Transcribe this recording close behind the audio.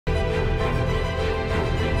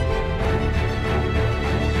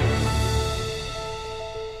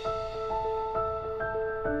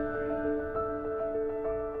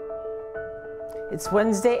It's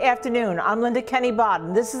Wednesday afternoon. I'm Linda Kenny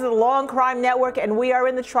Bodden. This is the Law&Crime Network, and we are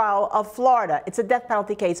in the trial of Florida. It's a death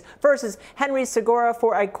penalty case versus Henry Segura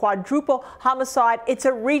for a quadruple homicide. It's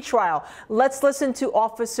a retrial. Let's listen to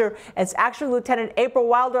Officer, it's actually Lieutenant April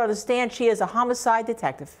Wilder on the stand. She is a homicide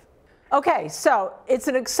detective. Okay, so it's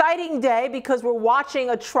an exciting day because we're watching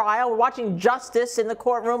a trial, we're watching justice in the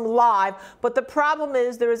courtroom live, but the problem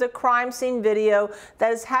is there is a crime scene video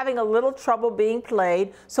that is having a little trouble being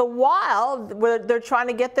played. So while they're trying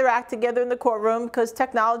to get their act together in the courtroom, because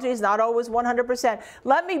technology is not always 100%,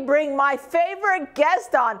 let me bring my favorite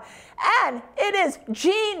guest on, and it is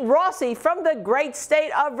Gene Rossi from the great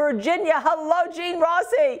state of Virginia. Hello, Gene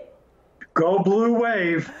Rossi. Go Blue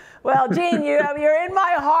Wave. Well, Gene, you're in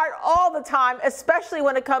my heart all the time, especially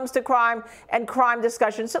when it comes to crime and crime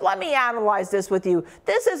discussion. So let me analyze this with you.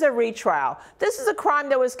 This is a retrial. This is a crime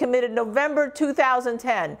that was committed November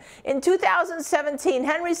 2010. In 2017,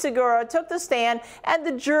 Henry Segura took the stand and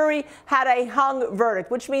the jury had a hung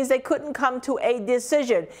verdict, which means they couldn't come to a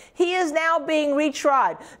decision. He is now being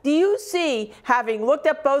retried. Do you see, having looked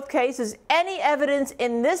at both cases, any evidence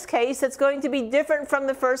in this case that's going to be different from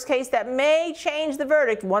the first case that may change the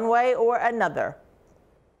verdict one way or another?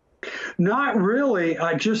 Not really.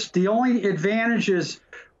 Just the only advantage is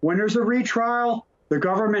when there's a retrial, the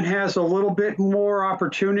government has a little bit more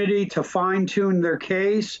opportunity to fine-tune their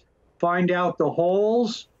case, find out the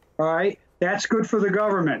holes. All right, that's good for the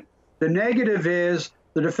government. The negative is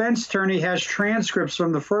the defense attorney has transcripts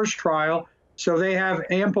from the first trial, so they have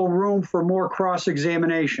ample room for more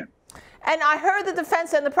cross-examination. And I heard the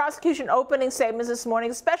defense and the prosecution opening statements this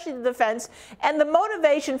morning, especially the defense, and the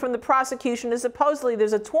motivation from the prosecution is supposedly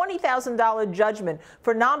there's a $20,000 judgment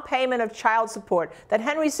for non-payment of child support that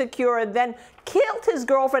Henry Segura then killed his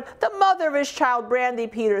girlfriend, the mother of his child, Brandi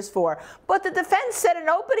Peters, for. But the defense said in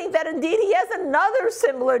opening that indeed he has another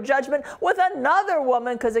similar judgment with another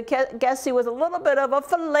woman, because I guess he was a little bit of a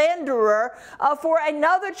philanderer for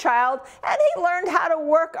another child, and he learned how to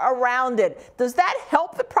work around it. Does that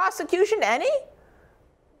help the prosecution any?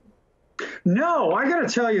 No, I got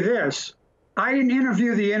to tell you this. I didn't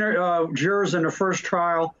interview the jurors in the first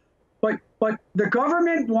trial, but the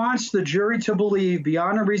government wants the jury to believe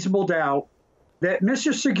beyond a reasonable doubt that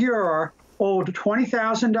Mr. Segura owed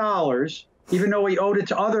 $20,000, even though he owed it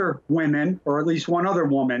to other women, or at least one other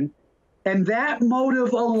woman, and that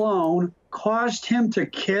motive alone caused him to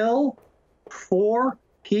kill 4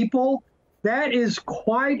 people. That is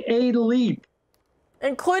quite a leap.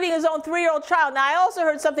 Including his own 3-year-old child. Now, I also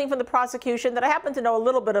heard something from the prosecution that I happen to know a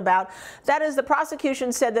little bit about. That is, the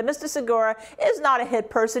prosecution said that Mr. Segura is not a hit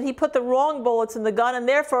person. He put the wrong bullets in the gun, and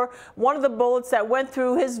therefore, one of the bullets that went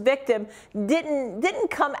through his victim didn't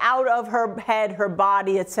come out of her head, her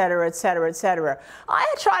body, et cetera, et cetera, et cetera. I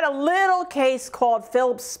had tried a little case called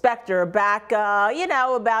Philip Spector back,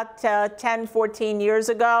 about 10, 14 years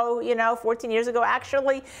ago, 14 years ago,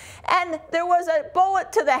 actually. And there was a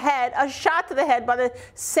bullet to the head, a shot to the head by the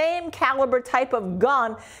same caliber type of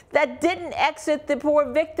gun that didn't exit the poor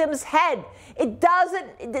victim's head. It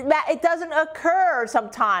doesn't occur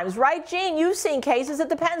sometimes, right, Gene? You've seen cases. It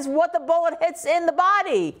depends what the bullet hits in the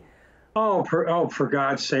body. Oh, for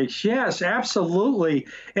God's sakes, yes, absolutely.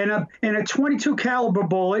 And a 22 caliber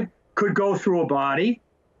bullet could go through a body,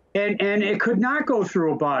 and it could not go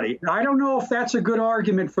through a body. I don't know if that's a good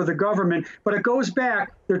argument for the government, but it goes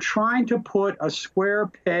back. They're trying to put a square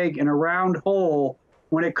peg in a round hole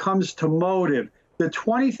when it comes to motive. The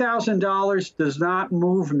 $20,000 does not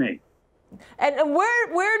move me. And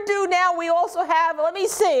where do now we also have, let me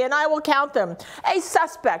see, and I will count them, a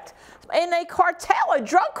suspect in a cartel, a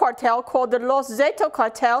drug cartel called the Los Zetos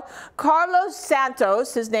cartel, Carlos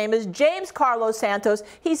Santos. His name is James Carlos Santos.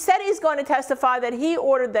 He said he's going to testify that he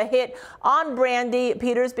ordered the hit on Brandi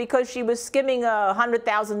Peters because she was skimming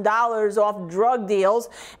 $100,000 off drug deals,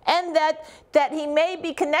 and that he may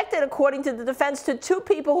be connected, according to the defense, to 2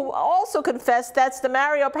 people who also confessed. That's the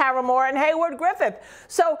Mario Paramore and Hayward Griffith.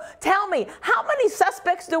 So tell me, how many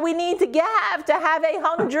suspects do we need to have a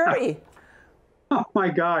hung jury? Oh, my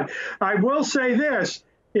God. I will say this.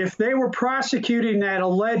 If they were prosecuting that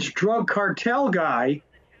alleged drug cartel guy,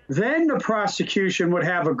 then the prosecution would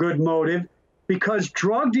have a good motive, because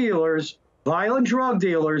drug dealers, violent drug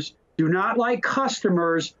dealers, do not like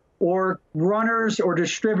customers or runners or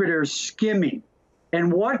distributors skimming.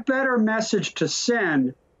 And what better message to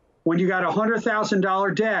send when you got a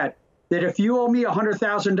 $100,000 debt, that if you owe me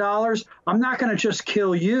 $100,000, I'm not going to just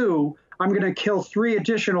kill you, I'm going to kill 3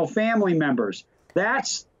 additional family members.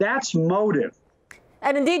 That's motive.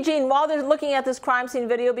 And indeed, Gene, while they're looking at this crime scene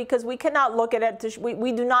video, because we cannot look at it,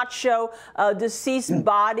 we do not show deceased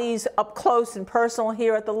bodies up close and personal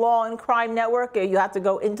here at the Law and Crime Network. You have to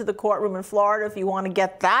go into the courtroom in Florida if you want to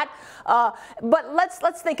get that. But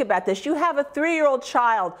let's think about this. You have a 3-year-old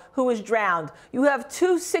child who was drowned. You have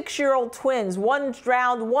 2 6-year-old twins. One's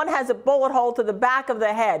drowned. One has a bullet hole to the back of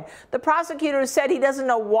the head. The prosecutor said he doesn't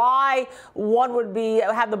know why one would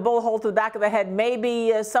have the bullet hole to the back of the head.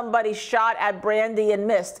 Maybe somebody shot at Brandi and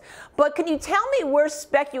missed. But can you tell me where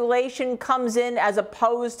speculation comes in as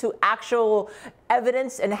opposed to actual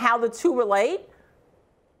evidence and how the two relate?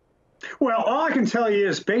 Well, all I can tell you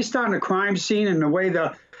is based on the crime scene and the way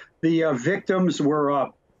the victims were,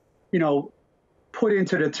 put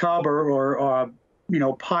into the tub or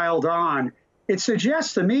piled on, it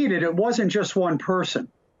suggests to me that it wasn't just one person.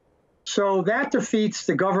 So that defeats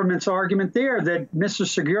the government's argument there that Mr.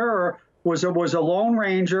 Segura was a Lone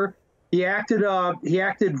Ranger. He acted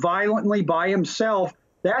violently by himself.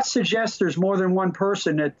 That suggests there's more than one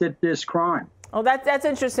person that did this crime. Oh, that's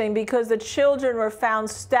interesting, because the children were found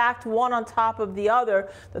stacked one on top of the other,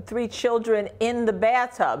 the 3 children in the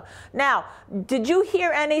bathtub. Now, did you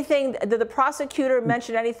hear anything, did the prosecutor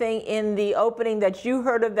mention anything in the opening that you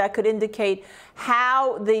heard of that could indicate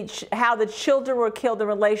how the children were killed in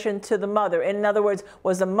relation to the mother? In other words,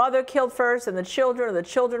 was the mother killed first and the children, or the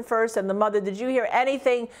children first and the mother? Did you hear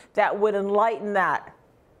anything that would enlighten that?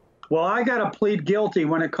 Well, I got to plead guilty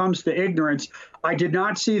when it comes to ignorance. I did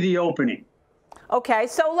not see the opening. Okay,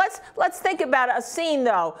 so let's think about a scene,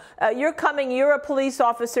 though. You're a police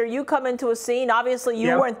officer. You come into a scene. Obviously,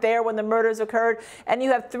 you weren't there when the murders occurred. And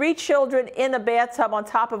you have 3 children in a bathtub on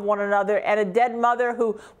top of one another, and a dead mother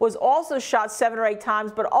who was also shot 7 or 8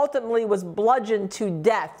 times, but ultimately was bludgeoned to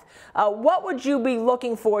death. What would you be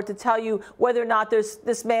looking for to tell you whether or not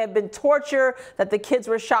this may have been torture, that the kids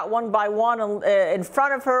were shot one by one in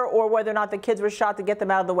front of her, or whether or not the kids were shot to get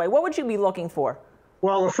them out of the way? What would you be looking for?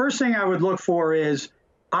 Well, the first thing I would look for is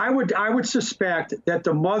I would suspect that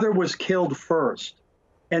the mother was killed first,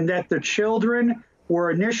 and that the children were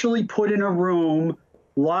initially put in a room,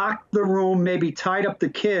 locked the room, maybe tied up the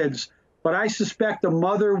kids. But I suspect the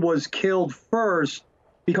mother was killed first,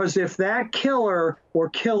 because if that killer or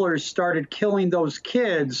killers started killing those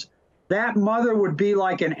kids, that mother would be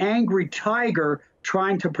like an angry tiger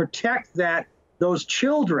trying to protect those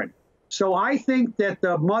children. So I think that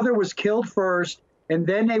the mother was killed first, and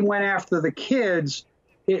then they went after the kids.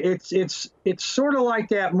 It's sort of like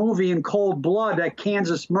that movie in Cold Blood, that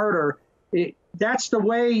Kansas murder. That's the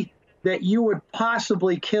way that you would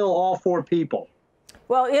possibly kill all 4 people.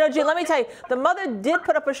 Well, Gene, let me tell you, the mother did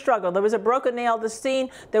put up a struggle. There was a broken nail at the scene.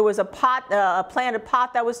 There was a pot, a planted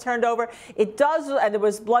pot that was turned over. And there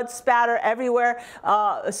was blood spatter everywhere.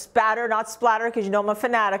 Spatter, not splatter, because you know I'm a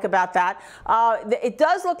fanatic about that. It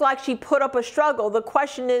does look like she put up a struggle. The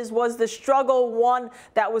question is, was the struggle one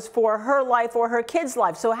that was for her life or her kid's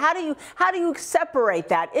life? So how do you separate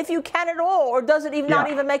that, if you can at all, or does it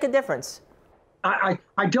not even make a difference?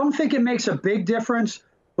 I don't think it makes a big difference.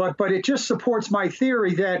 But it just supports my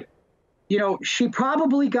theory that, she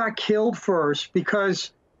probably got killed first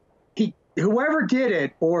because whoever did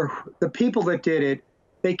it, or the people that did it,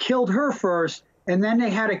 they killed her first, and then they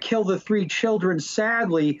had to kill the 3 children,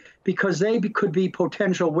 sadly, because they could be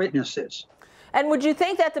potential witnesses. And would you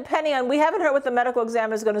think that depending on, we haven't heard what the medical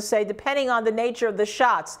examiner is going to say, depending on the nature of the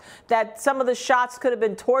shots, that some of the shots could have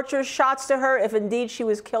been torture shots to her if indeed she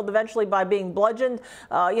was killed eventually by being bludgeoned?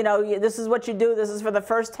 This is what you do. This is for the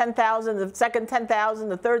first 10,000, the second 10,000,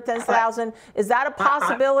 the third 10,000. Is that a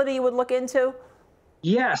possibility you would look into?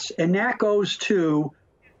 Yes, and that goes to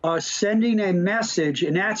sending a message,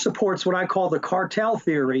 and that supports what I call the cartel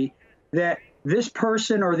theory, that this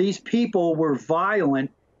person or these people were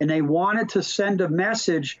violent, and they wanted to send a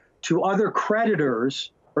message to other creditors,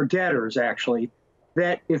 or debtors actually,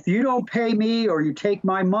 that if you don't pay me or you take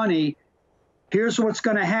my money, here's what's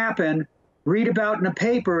going to happen. Read about in the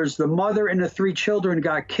papers, the mother and the 3 children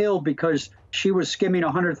got killed because she was skimming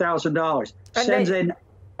 $100,000. Sends a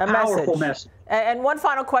powerful message. And one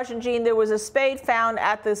final question, Gene. There was a spade found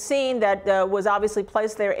at the scene that was obviously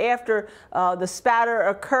placed there after the spatter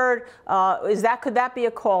occurred. Could that be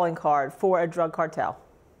a calling card for a drug cartel?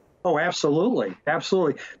 Oh, absolutely.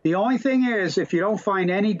 Absolutely. The only thing is, if you don't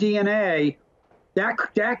find any DNA,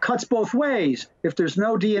 that cuts both ways. If there's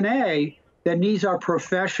no DNA, then these are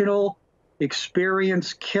professional,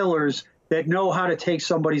 experienced killers that know how to take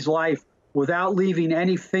somebody's life without leaving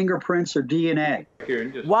any fingerprints or DNA.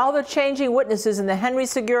 While they're changing witnesses in the Henry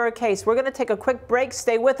Segura case, we're going to take a quick break.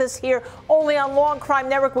 Stay with us here only on Law and Crime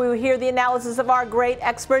Network. We will hear the analysis of our great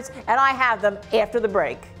experts, and I have them after the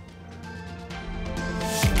break.